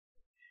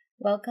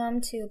Welcome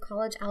to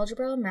College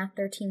Algebra, Math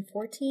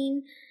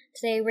 1314.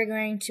 Today we're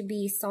going to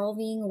be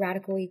solving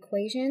radical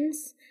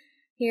equations.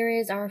 Here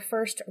is our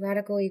first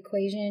radical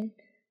equation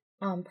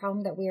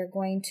problem that we are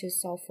going to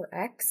solve for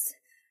x.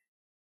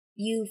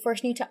 You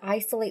first need to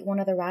isolate one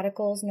of the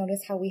radicals.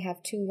 Notice how we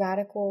have two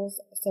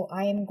radicals. So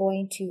I am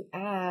going to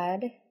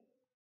add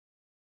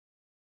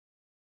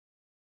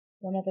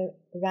one of the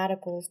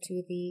radicals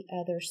to the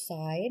other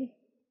side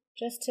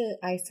just to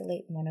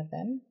isolate one of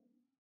them.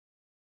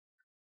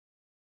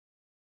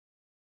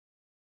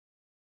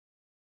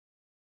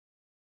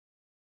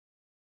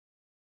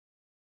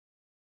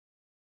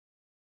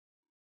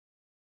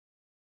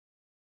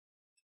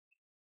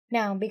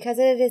 Now, because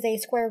it is a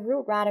square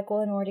root radical,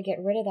 in order to get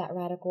rid of that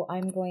radical,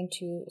 I'm going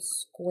to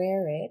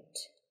square it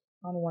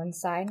on one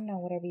side. Now,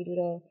 whatever you do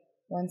to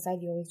one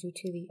side, you always do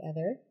to the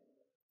other.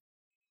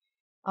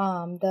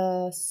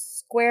 The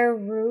square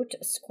root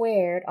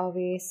squared,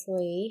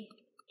 obviously,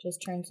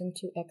 just turns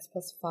into x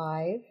plus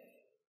 5.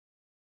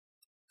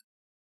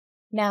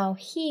 Now,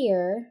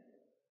 here,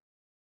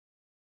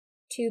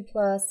 2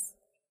 plus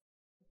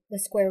the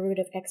square root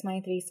of x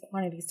minus 3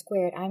 quantity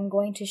squared, I'm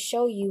going to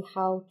show you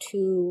how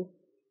to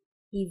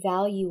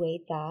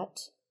evaluate that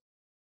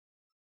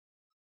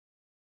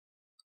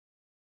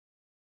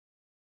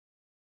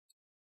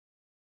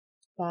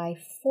by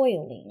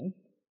foiling.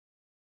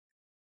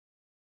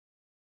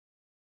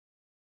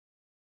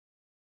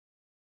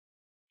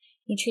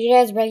 You treat it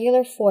as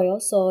regular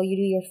FOIL, so you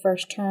do your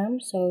first term,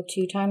 so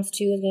 2 times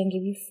 2 is going to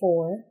give you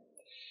 4.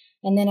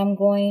 And then I'm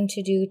going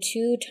to do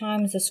 2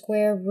 times the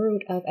square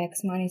root of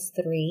x minus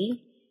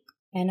 3,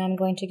 and I'm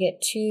going to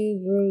get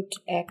 2 root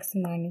x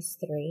minus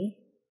 3.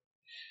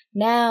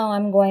 Now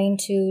I'm going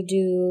to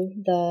do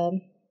the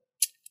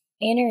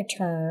inner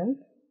term,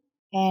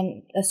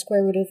 and the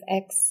square root of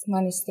x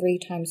minus 3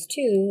 times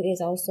 2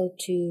 is also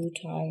 2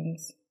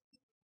 times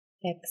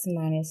x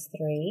minus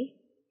 3.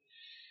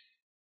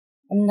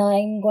 And then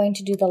I'm going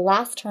to do the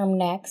last term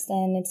next,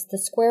 and it's the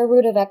square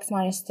root of x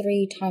minus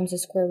 3 times the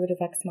square root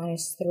of x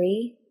minus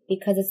 3.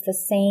 Because it's the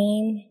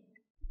same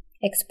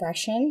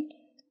expression,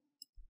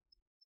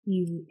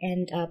 you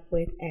end up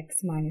with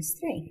x minus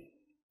 3.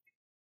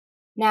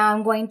 Now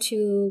I'm going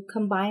to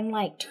combine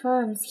like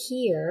terms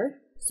here.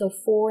 So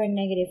 4 and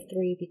negative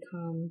 3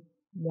 become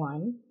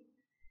 1.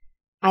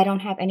 I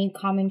don't have any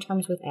common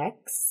terms with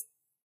x.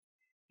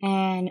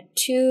 And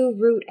 2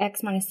 root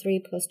x minus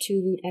 3 plus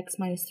 2 root x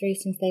minus 3,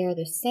 since they are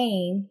the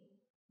same,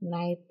 when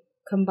I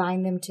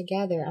combine them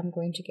together, I'm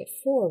going to get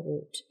 4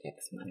 root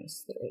x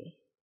minus 3.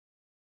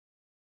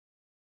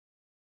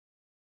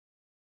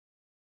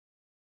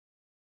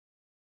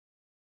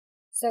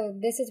 So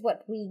this is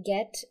what we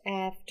get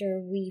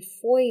after we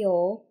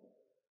FOIL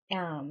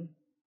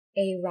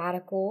a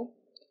radical,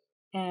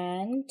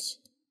 and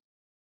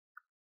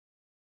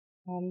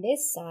on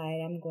this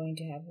side I'm going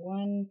to have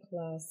 1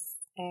 plus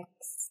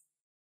x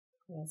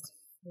plus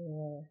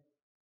 4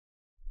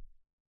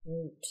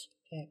 root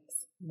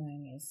x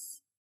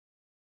minus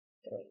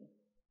 3.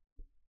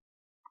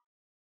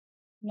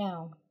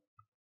 Now,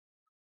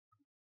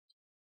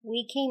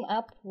 we came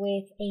up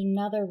with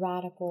another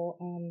radical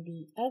on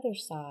the other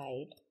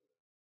side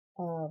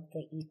of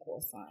the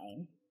equal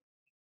sign.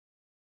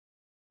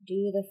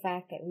 Due to the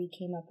fact that we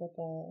came up with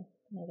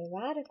another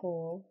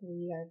radical,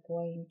 we are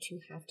going to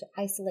have to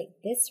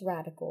isolate this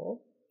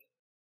radical.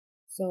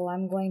 So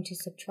I'm going to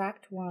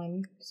subtract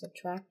 1,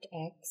 subtract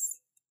x,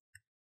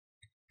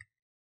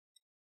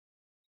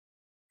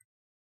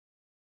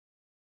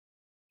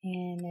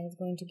 and that is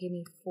going to give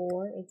me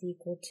 4 is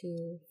equal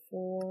to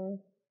 4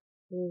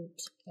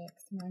 root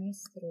x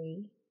minus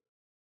 3.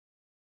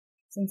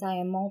 Since I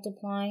am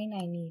multiplying,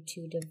 I need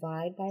to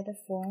divide by the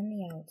 4 on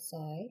the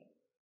outside,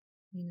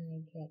 and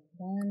I get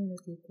 1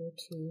 is equal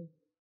to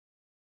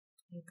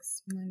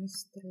x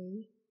minus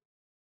 3.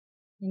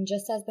 And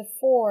just as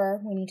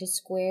before, we need to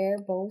square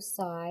both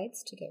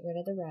sides to get rid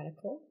of the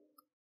radical.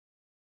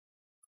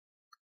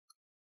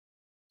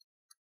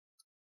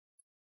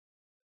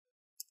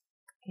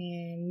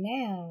 And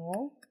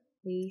now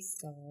we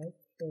solve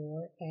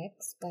for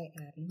x by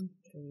adding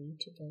 3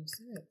 to both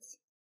sides.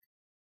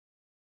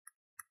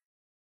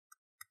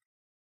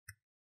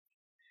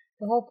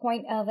 The whole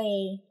point of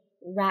a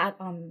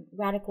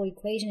radical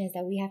equation is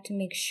that we have to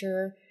make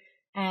sure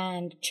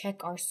and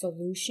check our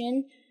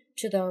solution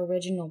to the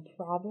original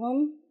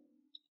problem,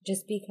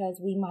 just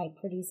because we might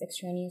produce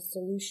extraneous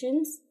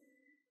solutions.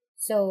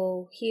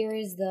 So here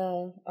is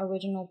the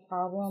original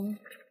problem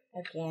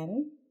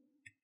again,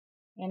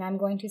 and I'm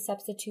going to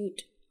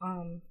substitute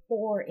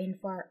 4 in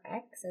for our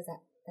x, as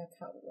that's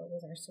how it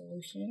was our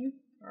solution,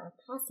 or our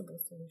possible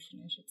solution,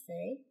 I should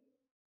say.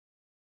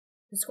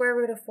 The square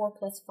root of 4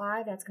 plus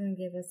 5, that's going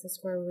to give us the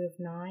square root of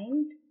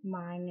 9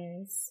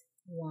 minus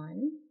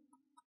 1.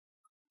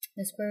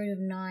 The square root of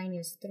 9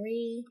 is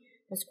 3.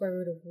 The square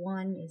root of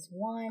 1 is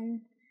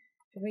 1.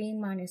 3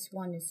 minus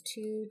 1 is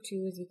 2.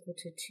 2 is equal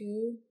to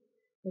 2,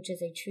 which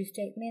is a true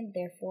statement.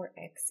 Therefore,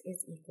 x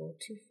is equal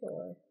to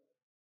 4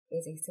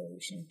 is a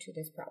solution to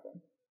this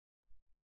problem.